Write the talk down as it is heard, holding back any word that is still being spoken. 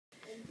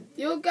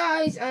Yo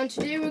guys, and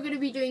today we're going to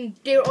be doing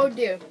Dare or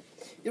Dare.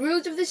 The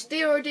rules of this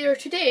Dare or Dare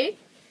today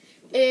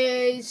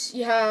is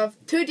you have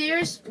two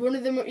dares, one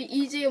of them are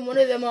easy and one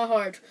of them are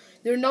hard.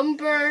 They're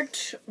numbered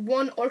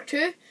 1 or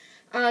 2,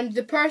 and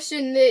the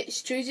person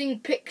that's choosing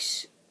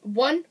picks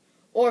 1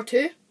 or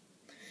 2,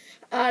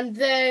 and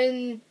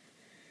then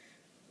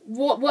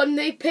what one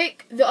they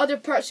pick, the other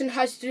person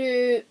has to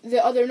do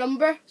the other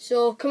number.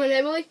 So come on,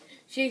 Emily,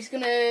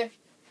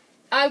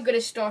 I'm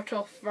gonna start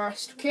off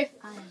first, okay?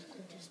 I'm going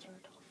to start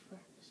off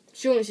first.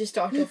 She wants to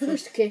start off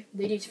first, okay?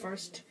 Ladies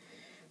first.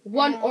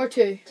 1 or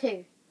 2?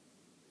 2.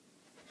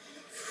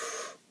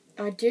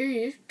 I dare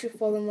you to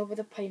fall in love with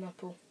a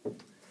pineapple.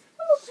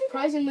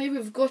 Surprisingly,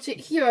 we've got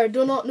it here. I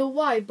do not know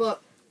why,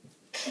 but...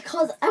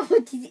 Because I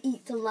wanted to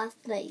eat some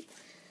last night.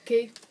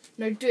 Okay,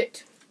 now do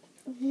it.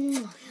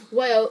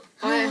 Well,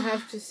 I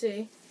have to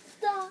say,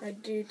 I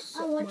do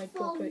suck my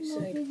pop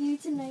outside. With you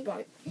tonight.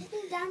 But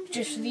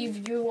just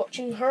leave you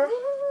watching her.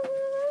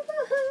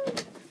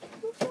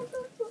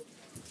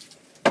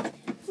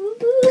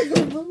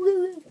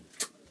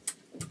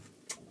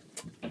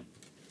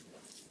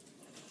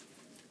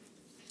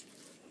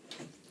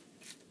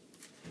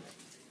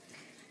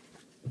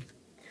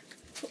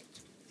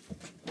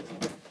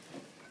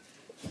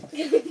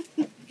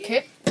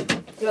 Okay,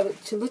 well,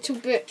 it's a little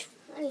bit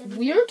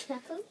weird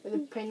with a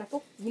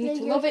pineapple. You need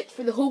to love it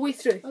for the whole way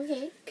through.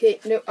 Okay. Okay,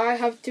 now I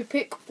have to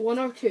pick 1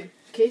 or 2.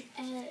 Okay?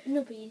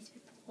 No, but you need to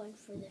pick 1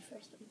 for the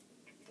first one.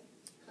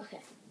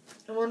 Okay.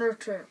 1 or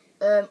 2.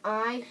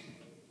 I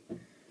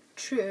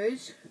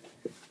choose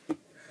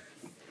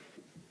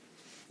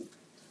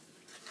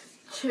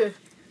 2.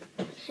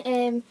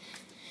 I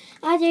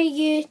dare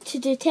you to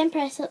do 10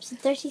 press-ups in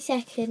 30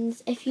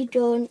 seconds. If you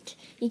don't,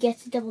 you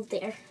get a double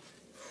dare.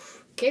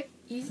 Okay,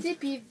 easy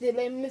peasy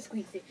lemon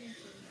squeezy.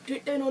 Do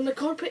it down on the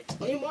carpet.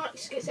 On your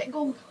marks, get set,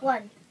 go.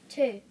 1,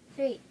 2,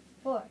 3,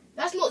 4.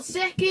 That's not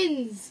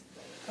seconds.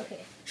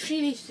 Okay.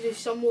 She needs to do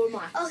some more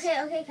maths.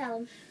 Okay,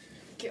 Callum.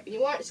 Get on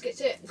your marks, get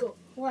set, go.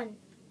 1,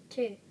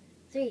 2,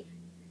 3,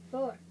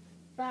 4,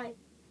 5,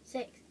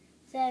 6,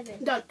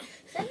 7. Done.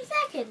 7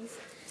 seconds.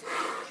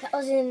 That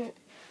was in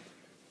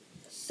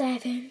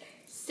 7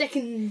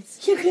 seconds.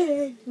 You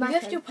can. You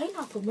left your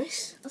pineapple,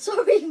 miss.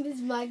 Sorry, Miss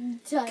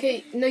Magda.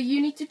 Okay, now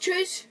you need to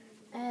choose.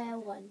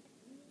 1.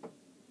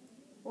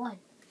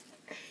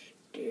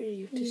 Dare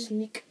you to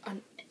sneak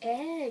an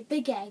egg.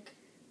 Big egg.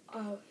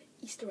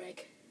 Easter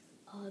egg.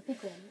 Oh, a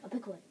big one. A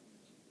big one.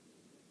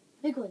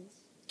 Big ones.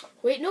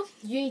 Wait, no.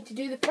 You need to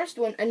do the first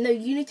one, and now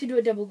you need to do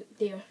a double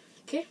dare.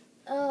 Okay?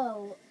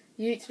 Oh.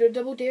 You need to do a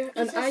double dare,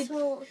 and I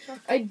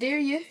I dare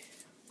you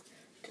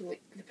to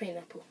lick the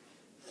pineapple.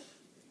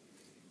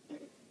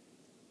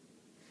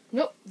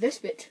 Nope, this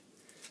bit.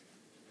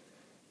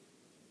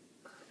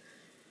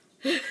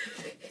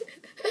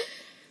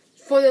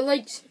 For the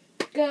likes,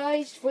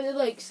 guys, for the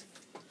likes.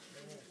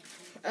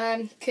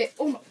 Okay,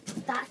 oh my.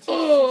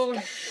 Oh,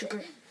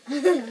 sugar.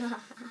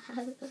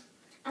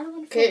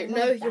 Okay,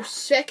 now your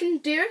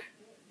second dare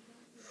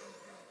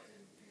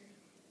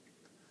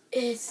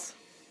is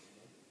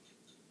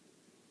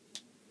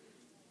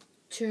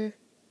to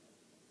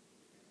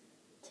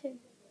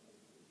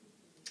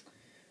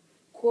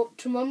go up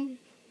to Mum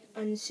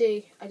and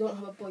say, I don't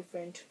have a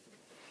boyfriend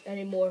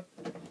anymore.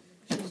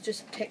 She's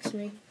just texted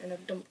me and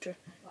I've dumped her,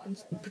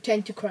 and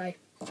pretend to cry.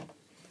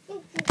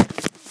 What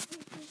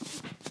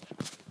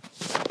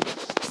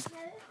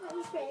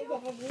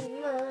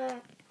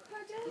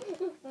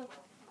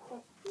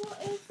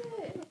is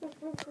it?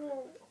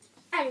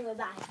 Anyway,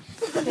 bye.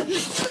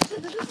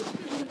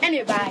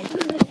 Anyway, bye.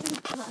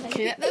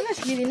 Okay,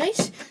 that's really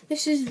nice.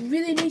 This is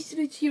really nice to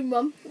do to your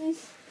mum.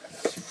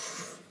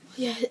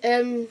 Yeah,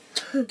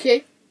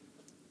 okay.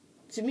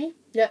 Is it me?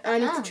 Yeah, I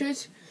need to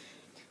choose.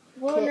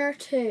 1 or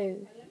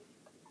 2?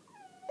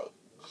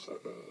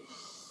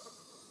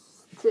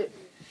 2.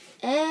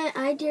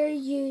 I dare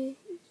you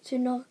to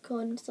knock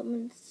on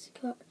someone's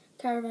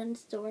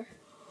caravan's door.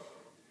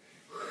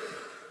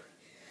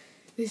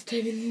 This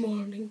time in the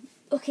morning.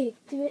 Okay,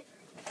 do it.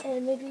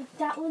 Maybe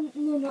that one.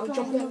 No, not I'll that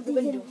jump one. out the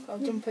window. I'll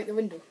jump out the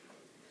window.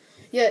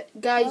 Yeah,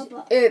 guys,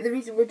 the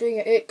reason we're doing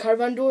it at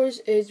Caravan Doors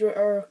is we're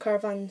our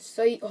caravan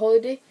site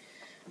holiday.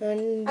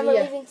 And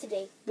we're leaving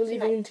today. We're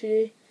leaving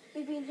today.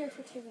 We've been here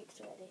for 2 weeks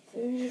already.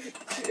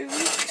 2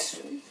 weeks.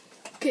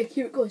 Okay,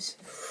 here it goes.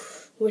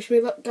 Wish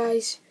me luck,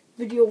 guys.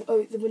 Video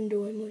out the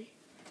window, Emily.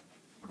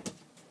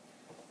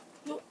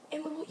 No,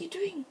 Emily, what are you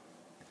doing?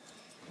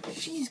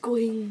 She's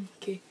going.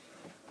 Okay.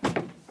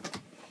 I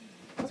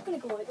was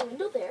going to go out the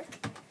window there.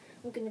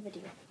 I'm going to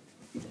video.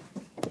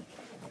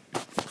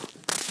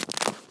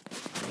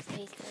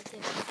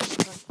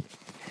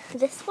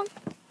 This one.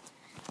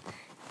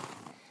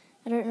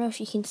 I don't know if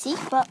you can see,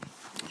 but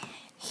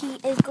he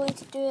is going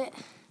to do it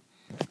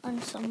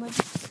on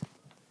someone's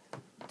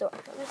door.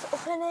 I'm just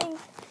opening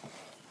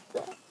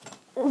the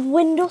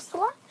window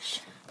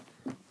slash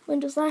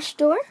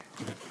door.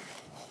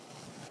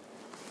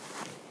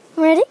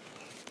 Ready?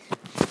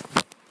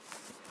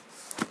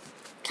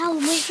 Callum,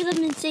 wait for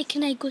them and say,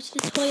 can I go to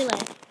the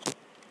toilet?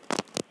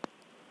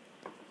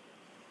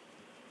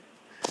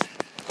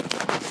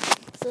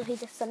 So he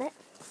just done it.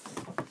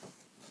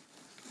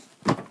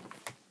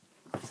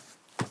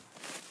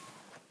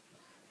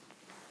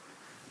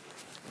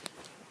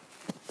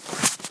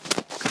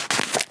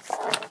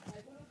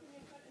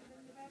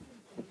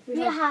 We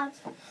have.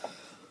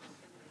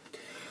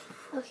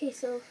 Okay,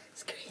 so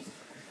It's great.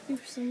 there's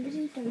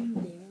somebody down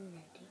there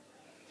already.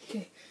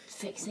 Okay.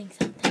 Fixing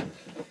something.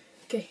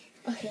 Okay.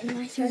 Okay, my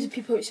There's turn. the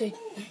people outside.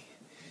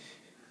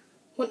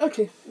 1 or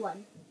 2.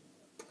 1.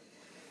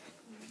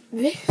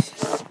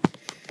 This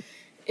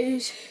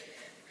is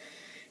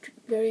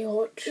very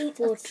hot Eat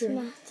a water.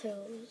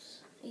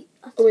 tomatoes. Eat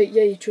a Oh wait,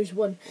 yeah, you chose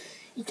 1.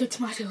 Eat a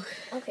tomato.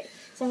 Okay,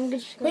 so I'm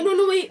just Wait, going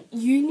no, wait.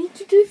 You need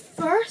to do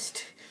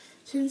first,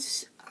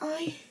 since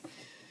I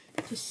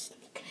just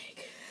sneak an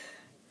egg.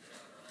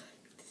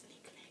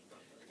 Sneak an egg.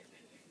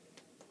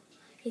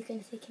 He's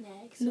going to take an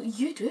egg. No,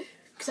 you do,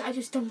 because I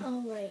just done.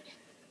 Oh, right.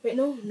 Wait,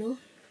 no.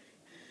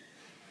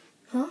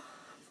 Huh?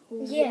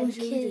 Yeah, What was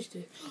you because just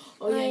do?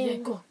 Oh yeah,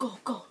 go.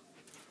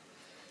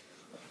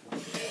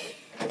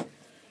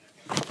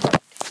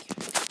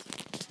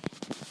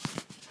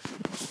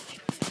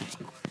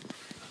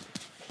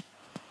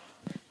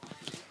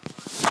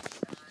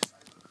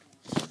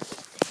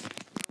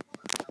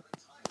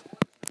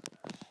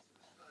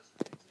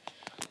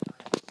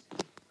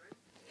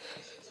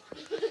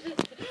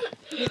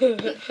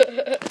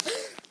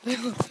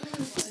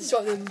 Just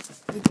got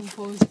the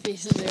composed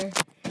faces there.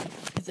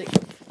 It's like,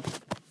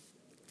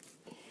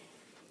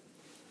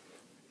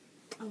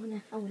 I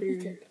wanna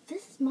eat it.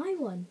 This is my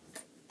one.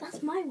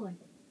 That's my one.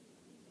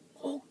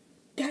 oh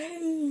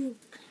damn!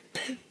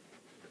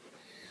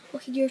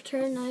 Okay, your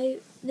turn now.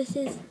 This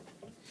is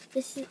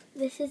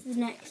the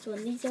next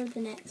one. These are the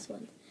next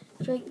ones.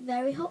 Drink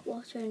very hot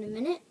water in a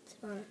minute,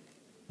 or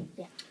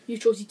You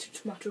chose eat a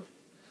tomato.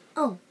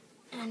 oh,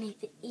 I need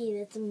to eat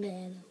a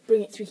tomato.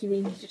 Bring it through here.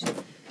 We need to.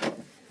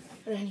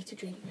 And I need to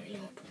drink very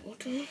hot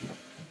water. Very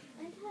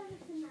hot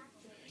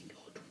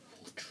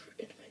water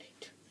in a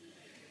minute.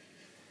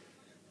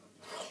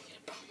 Oh, I'm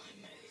gonna burn my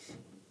mouth.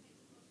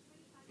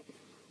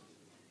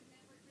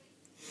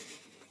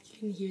 You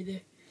can hear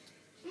the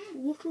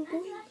water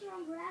going.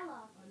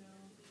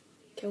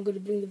 Okay, I'm going to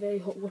bring the very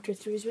hot water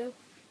through as well.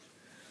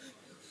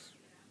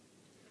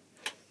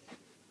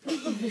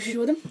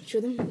 Show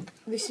them.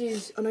 This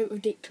is an out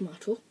of date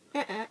tomato.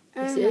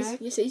 This is.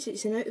 Yes, it is.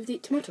 It's an out of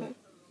date tomato.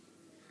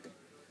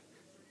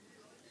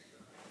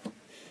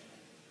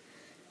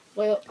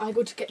 Well, I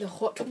go to get the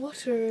hot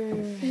water.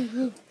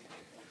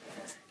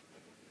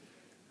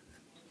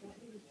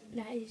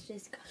 That is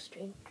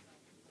disgusting.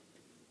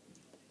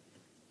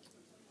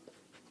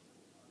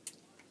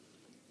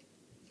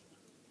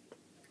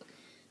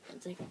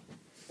 It's like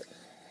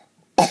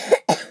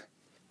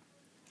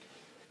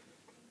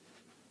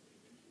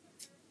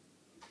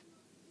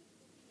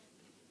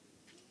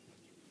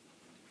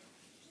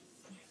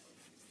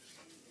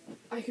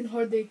I can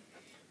hardly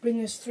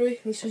bring this through.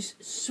 This is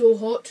so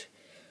hot.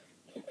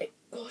 Oh my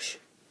gosh.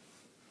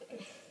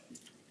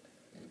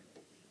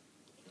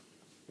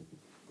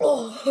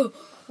 Oh,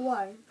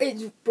 why?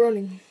 it's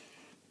burning.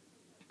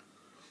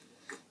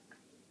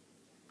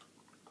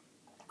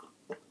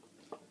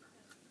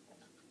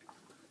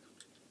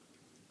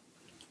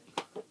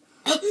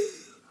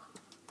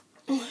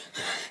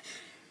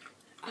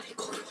 I need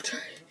cold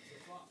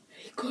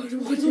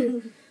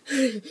water.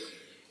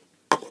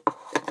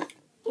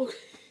 Okay.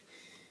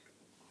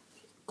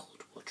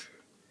 Cold water.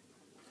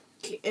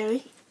 Okay,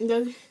 Ellie,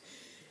 no.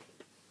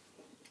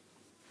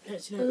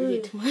 That's not really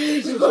a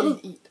tomato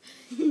to eat.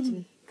 It's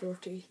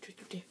dirty.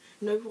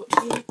 Now what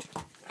do you need?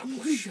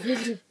 I'm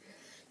sure.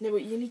 Now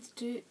what you need to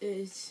do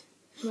is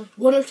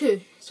 1 or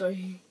 2.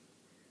 Sorry.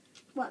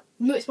 What?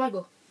 No, it's my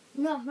go.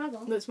 No, my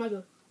go. No, it's my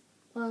go.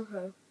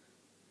 Okay.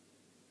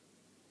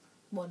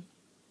 1.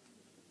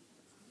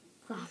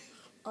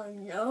 Oh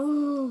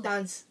no.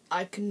 Dance.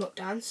 I cannot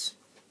dance.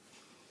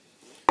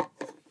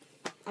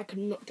 I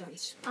cannot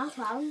dance. I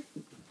can.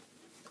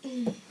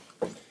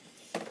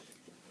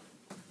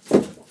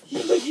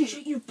 You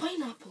shoot your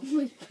pineapple.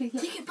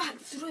 Take it back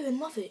through and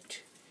love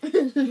it.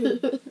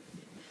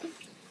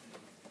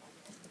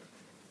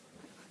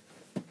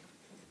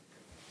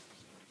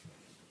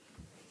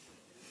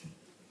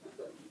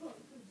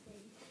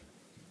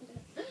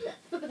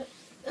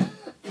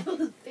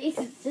 His face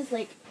is just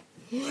like.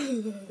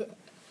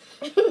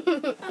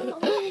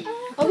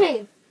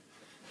 Okay.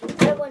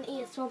 I want to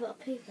eat a small bit of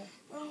paper.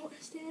 Oh,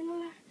 stay in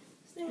there.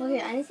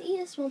 Okay, I need to eat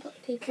a small bit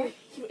of paper. Okay,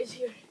 here it is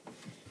here.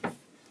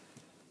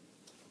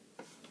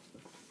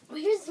 Oh,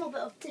 here's a small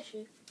bit of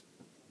tissue.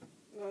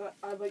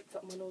 I wiped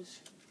up my nose.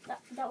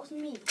 That was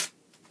me.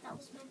 That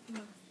was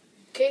me.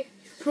 Okay,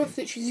 proof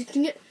that she's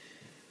eating it.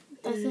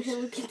 That's the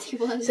Hello Kitty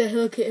one. It's a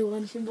Hello Kitty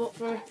one she bought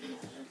for her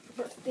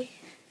birthday.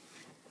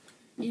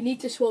 You need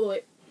to swallow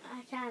it.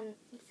 I can't.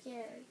 I'm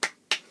scared.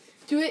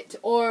 Do it,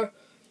 or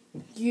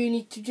you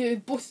need to do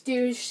both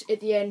stairs at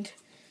the end.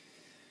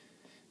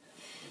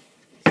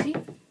 See?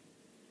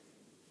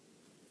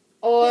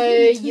 Oh,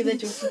 you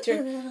little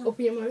teacher.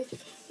 Open your mouth.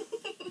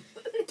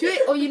 Do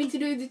it, or you need to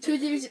do the 2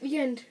 stairs at the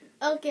end.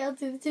 Okay, I'll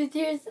do the 2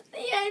 deers at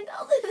the end.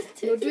 I'll do the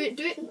 2 No, deers.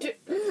 do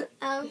it.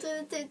 I'll do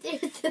the 2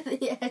 deers at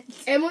the end.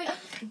 Emily,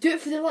 do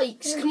it for the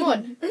likes. Come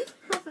on. I'm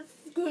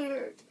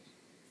scared.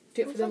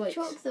 Do it for the likes.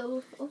 Chalk though.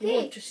 You Okay.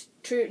 won't, just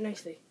chew it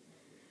nicely.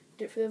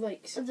 Do it for the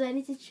likes. Do I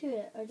need to chew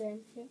it or do I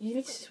need to? You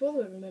need to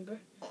swallow it, remember?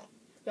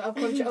 But I'll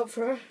punch it up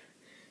for her.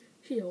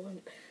 She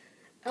won't.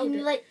 I'll Can do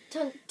you it. like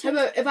How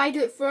about if I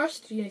do it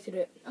first, you need to do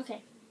it.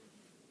 Okay.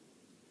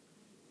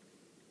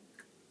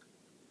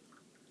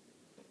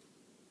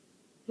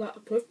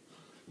 That'll prove.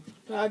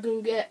 I'm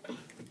going to get...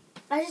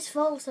 I just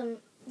swallowed some.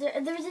 There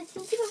was a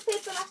teeny bit of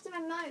paper left in my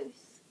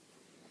mouth.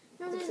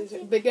 No, Is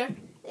it bigger?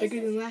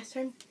 Bigger than last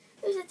time?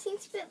 There's a teeny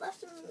bit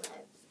left in my mouth.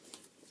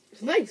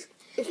 It's nice.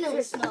 No,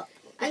 it's not.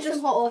 It's And just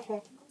some hot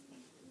water.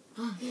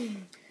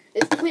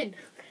 It's clean.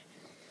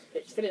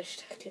 It's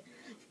finished. Okay.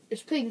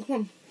 It's clean.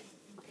 Come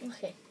on.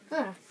 Okay.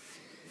 Ah.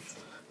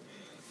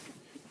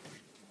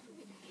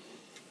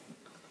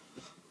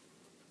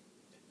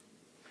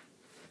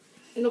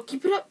 No,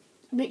 keep it up.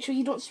 Make sure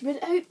you don't spit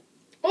it out.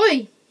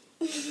 Oi!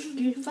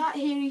 You fat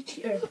hairy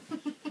cheater.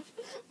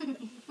 Put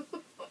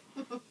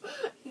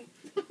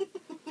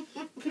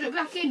it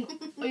back in.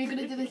 Or you're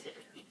gonna do this.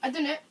 I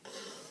done it.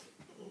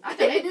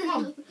 Come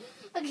on.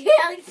 Okay,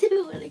 I'll do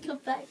it when I come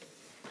back.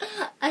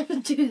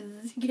 I'm too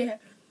scared.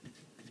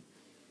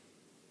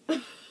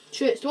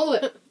 Chew it. Swallow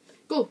it.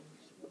 Go.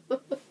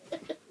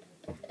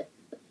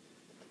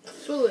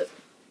 Swallow it.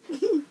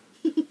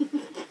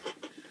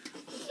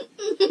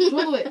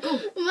 Swallow it. Go.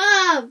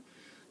 Mom!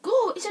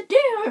 Go. It's a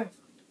dare.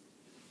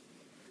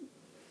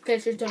 Okay,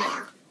 she's done it.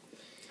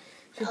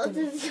 She's That done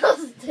it. was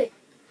disgusting.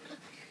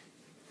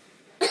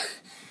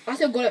 I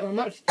still got it in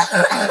my mouth.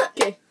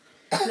 Okay.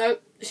 Now,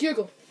 it's your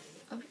go.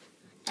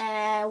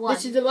 One.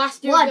 This is the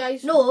last dare, One.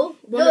 guys. No,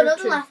 One no, or not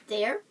the two? last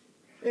dare.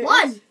 It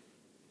One. is.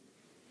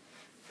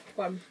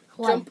 One.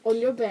 One. Jump on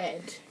your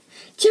bed.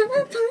 Jump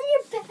on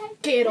your bed.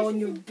 Get on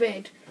your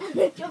bed.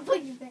 Jump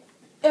on your bed.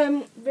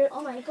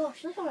 Oh my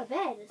gosh, look at my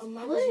bed. It's A blue.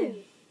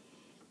 magazine.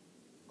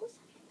 What's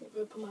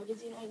Rip a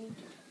magazine I need.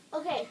 that?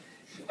 Okay.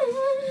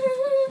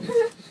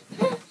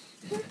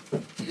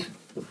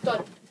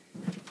 Done.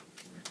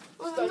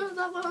 Oh, no,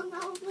 that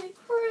was my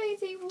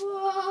crazy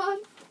one.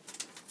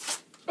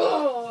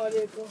 Oh,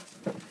 there you go.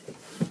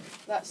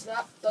 That's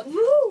that. Done.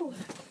 Woo!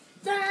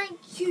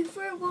 Thank you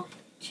for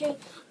watching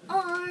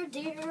our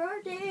dear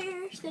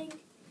thing.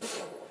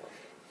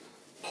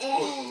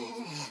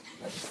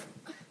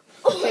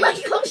 Oh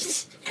my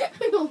gosh!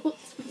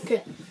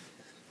 Okay.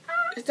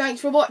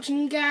 Thanks for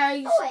watching,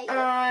 guys. Oh, wait.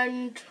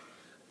 And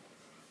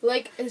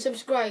like and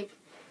subscribe.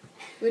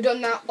 We've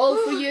done that all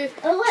for you.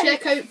 Oh, wait.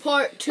 Check out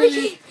part 2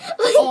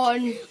 Like on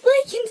and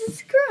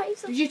subscribe.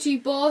 Beauty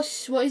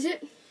Boss. What is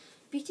it?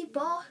 Beauty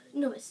Bar?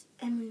 No, it's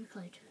Emily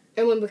Macleod.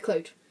 Emily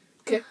Macleod.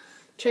 Okay.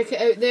 Check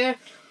it out there.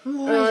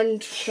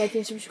 And like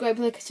and subscribe,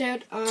 like I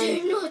said. And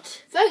Do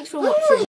not. thanks for watching.